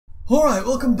Alright,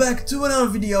 welcome back to another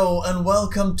video and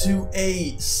welcome to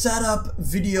a setup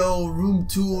video, room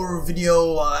tour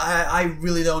video. I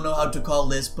really don't know how to call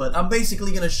this, but I'm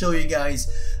basically gonna show you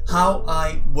guys how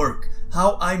I work,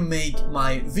 how I make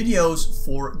my videos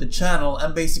for the channel,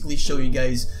 and basically show you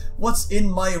guys what's in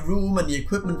my room and the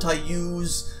equipment I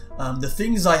use, the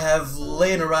things I have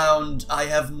laying around. I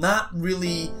have not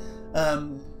really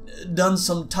done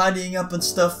some tidying up and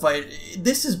stuff.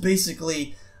 This is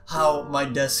basically how my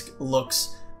desk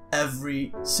looks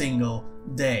every single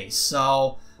day.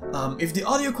 So if the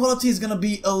audio quality is gonna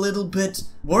be a little bit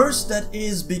worse, that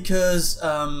is because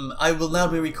I will now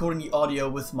be recording the audio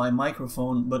with my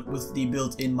microphone, but with the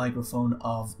built-in microphone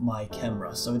of my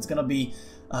camera. So it's gonna be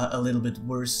a little bit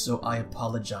worse, so I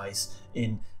apologize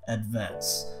in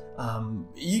advance.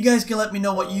 You guys can let me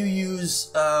know what you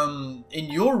use in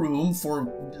your room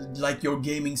for like your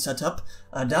gaming setup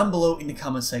down below in the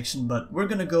comment section, but we're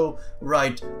gonna go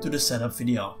right to the setup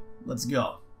video. Let's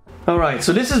go. Alright,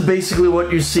 so this is basically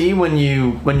what you see when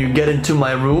you get into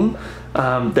my room.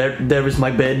 There is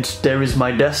my bed, there is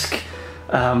my desk,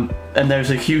 and there's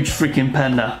a huge freaking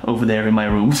panda over there in my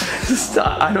room.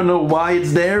 I don't know why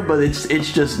it's there, but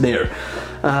it's just there.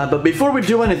 But before we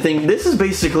do anything, this is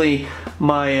basically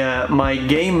my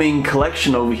gaming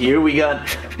collection over here. We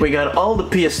got all the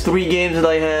PS3 games that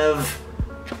I have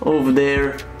over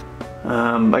there.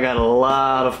 I got a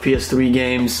lot of PS3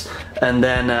 games, and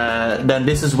then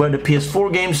this is where the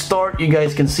PS4 games start. You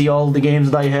guys can see all the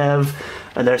games that I have,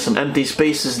 and there's some empty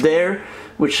spaces there,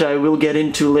 which I will get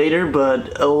into later.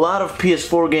 But a lot of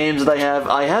PS4 games that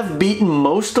I have beaten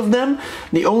most of them.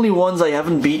 The only ones I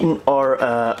haven't beaten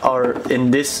are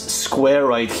in this square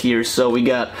right here. So we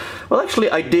got, well, actually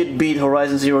I did beat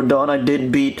Horizon Zero Dawn, I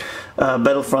did beat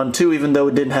Battlefront 2, even though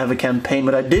it didn't have a campaign,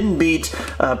 but I didn't beat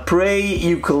Prey,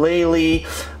 Ukulele,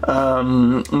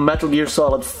 Metal Gear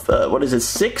Solid, what is it,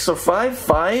 6 or 5?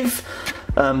 5?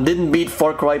 Didn't beat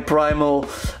Far Cry Primal,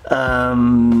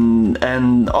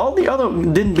 and all the other,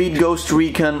 didn't beat Ghost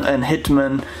Recon and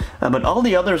Hitman, but all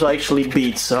the others I actually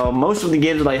beat. So most of the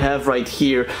games that I have right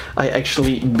here I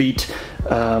actually beat,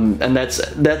 and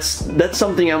that's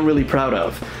something I'm really proud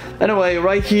of. Anyway,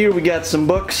 right here we got some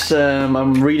books.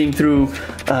 I'm reading through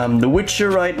The Witcher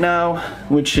right now,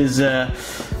 which is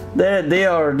they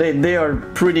are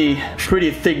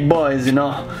pretty thick boys, you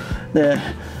know.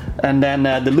 And then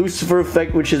The Lucifer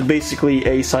Effect, which is basically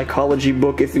a psychology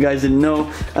book. If you guys didn't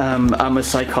know, I'm a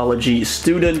psychology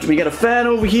student. We got a fan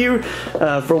over here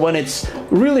for when it's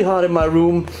really hot in my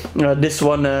room. This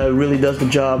one really does the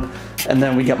job. And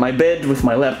then we got my bed with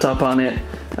my laptop on it.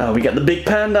 We got the big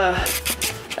panda.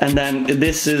 And then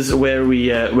this is where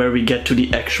we get to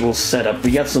the actual setup.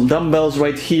 We got some dumbbells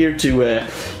right here to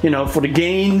you know, for the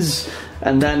gains.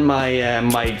 And then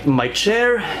my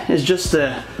chair is just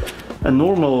a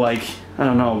normal, like, I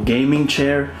don't know, gaming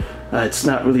chair. It's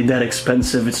not really that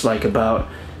expensive. It's like about,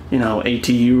 you know,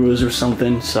 80 euros or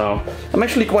something. So I'm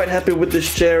actually quite happy with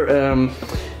this chair.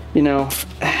 You know,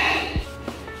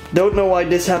 don't know why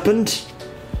this happened.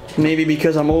 Maybe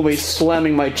because I'm always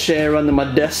slamming my chair under my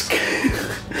desk.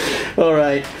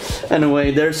 Alright,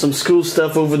 anyway, there's some school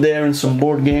stuff over there and some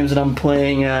board games that I'm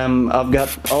playing. I've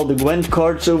got all the Gwent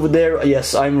cards over there.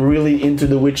 Yes, I'm really into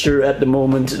The Witcher at the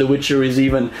moment. The Witcher is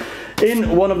even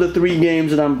in one of the 3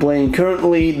 games that I'm playing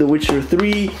currently. The Witcher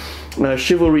 3,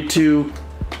 Chivalry 2,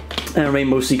 and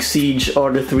Rainbow Six Siege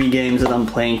are the 3 games that I'm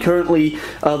playing currently,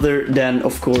 other than,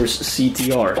 of course,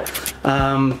 CTR.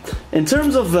 In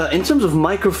terms of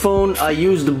microphone, I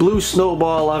use the Blue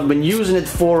Snowball. I've been using it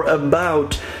for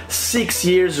about 6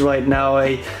 years right now.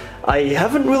 I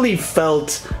haven't really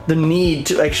felt the need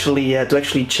to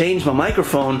actually change my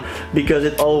microphone, because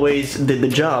it always did the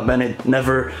job and it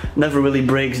never really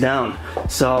breaks down.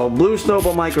 So Blue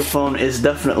Snowball microphone is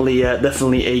definitely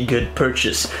a good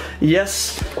purchase.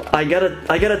 Yes, I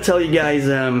gotta tell you guys,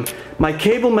 my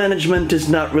cable management is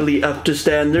not really up to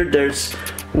standard. There's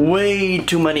way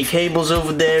too many cables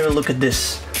over there. Look at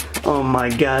this. Oh my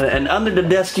god. And under the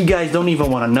desk, you guys don't even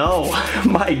want to know.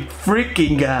 My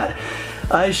freaking god.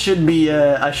 I should be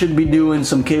doing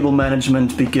some cable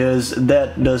management, because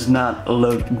that does not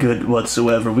look good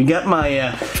whatsoever. We got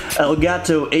my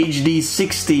Elgato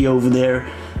HD60 over there,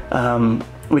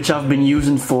 which I've been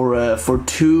using for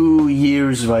 2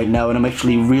 years right now, and I'm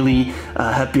actually really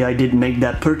happy I did make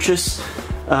that purchase.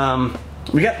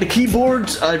 We got the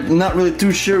keyboard. I'm not really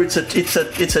too sure. It's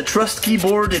a Trust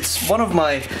keyboard. It's one of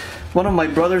my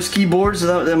brother's keyboards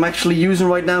that I'm actually using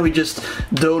right now. He just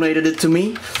donated it to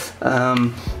me.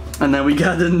 And then we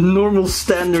got the normal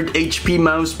standard HP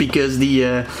mouse, because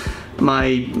the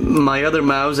my other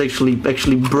mouse actually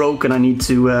broke, and I need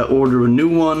to order a new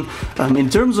one. In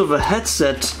terms of a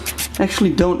headset, I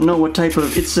actually don't know what type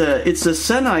of. It's a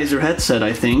Sennheiser headset,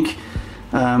 I think.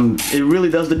 It really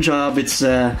does the job. It's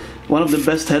one of the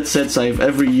best headsets I've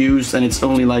ever used, and it's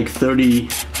only like 30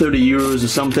 euros or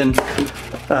something.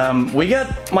 We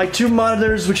got my two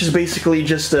monitors, which is basically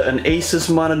just an Asus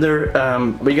monitor.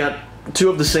 We got two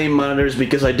of the same monitors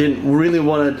because I didn't really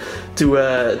want to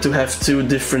have two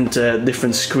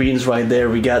different screens right there.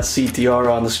 We got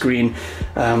CTR on the screen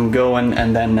going,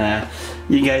 and then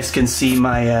you guys can see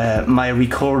my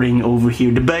recording over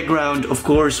here. The background, of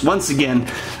course, once again,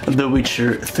 The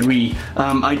Witcher 3.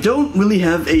 I don't really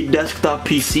have a desktop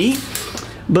PC,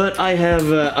 but I have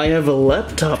a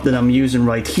laptop that I'm using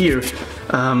right here.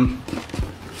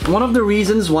 One of the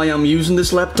reasons why I'm using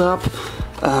this laptop,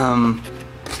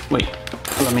 wait,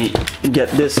 let me get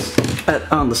this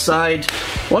on the side.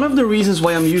 One of the reasons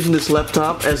why I'm using this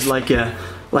laptop as like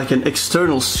an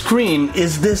external screen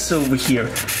is this over here.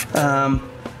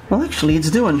 Well, actually, it's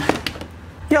doing.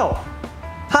 Yo,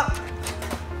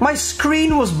 my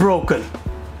screen was broken.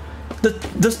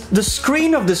 The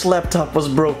screen of this laptop was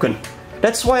broken.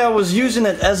 That's why I was using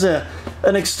it as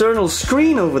an external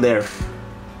screen over there.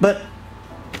 But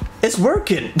it's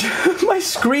working. My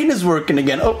screen is working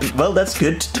again. Oh, well, that's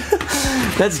good.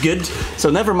 That's good.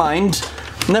 So never mind.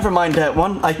 Never mind that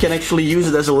one. I can actually use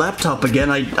it as a laptop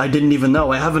again. I didn't even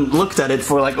know. I haven't looked at it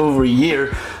for like over a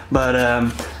year. But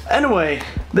anyway,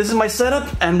 this is my setup,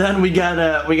 and then we got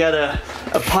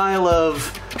a pile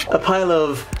of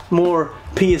more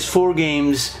PS4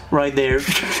 games right there.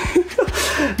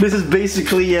 This is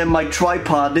basically my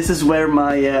tripod. This is where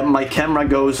my camera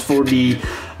goes for the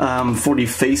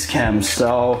face cam.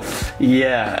 So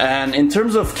yeah, and in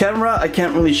terms of camera, I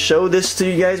can't really show this to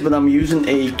you guys, but I'm using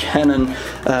a Canon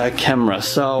camera.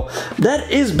 So that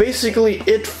is basically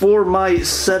it for my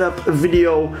setup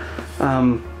video.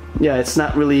 Yeah, it's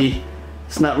not really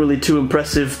too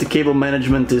impressive. The cable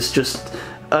management is just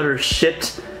utter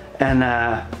shit, and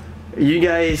you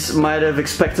guys might have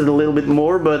expected a little bit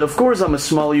more, but of course I'm a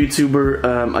small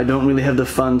YouTuber. I don't really have the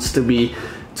funds to be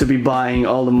buying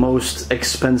all the most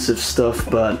expensive stuff,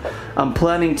 but I'm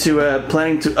planning to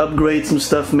upgrade some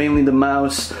stuff, mainly the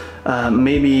mouse,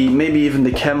 maybe even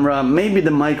the camera, maybe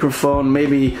the microphone.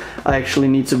 Maybe I actually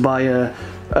need to buy a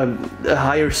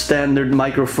higher standard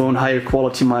microphone, higher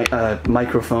quality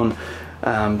microphone.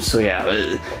 So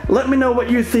yeah, let me know what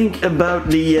you think about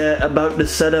the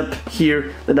setup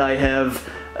here that I have,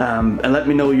 and let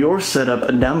me know your setup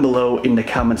down below in the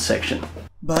comment section.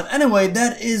 But anyway,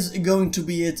 that is going to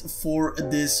be it for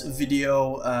this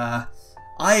video.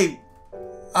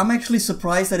 I'm actually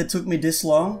surprised that it took me this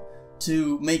long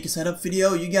to make a setup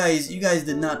video. You guys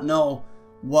did not know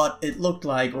what it looked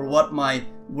like or what my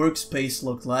workspace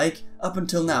looked like up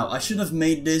until now. I should have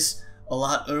made this a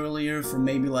lot earlier for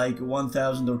maybe like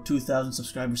 1,000 or 2,000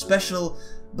 subscriber special,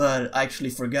 but I actually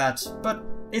forgot. But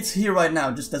it's here right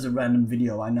now, just as a random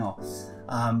video, I know.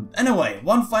 Anyway,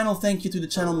 one final thank you to the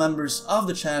channel members of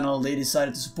the channel. They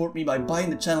decided to support me by buying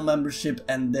the channel membership,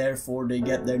 and therefore they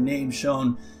get their name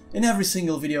shown in every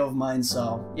single video of mine.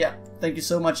 So yeah, thank you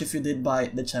so much if you did buy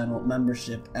the channel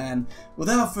membership. And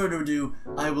without further ado,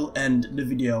 I will end the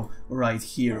video right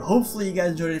here. Hopefully you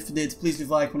guys enjoyed it. If you did, please leave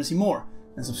a like, want to see more,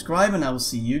 and subscribe, and I will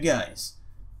see you guys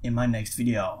in my next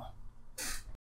video.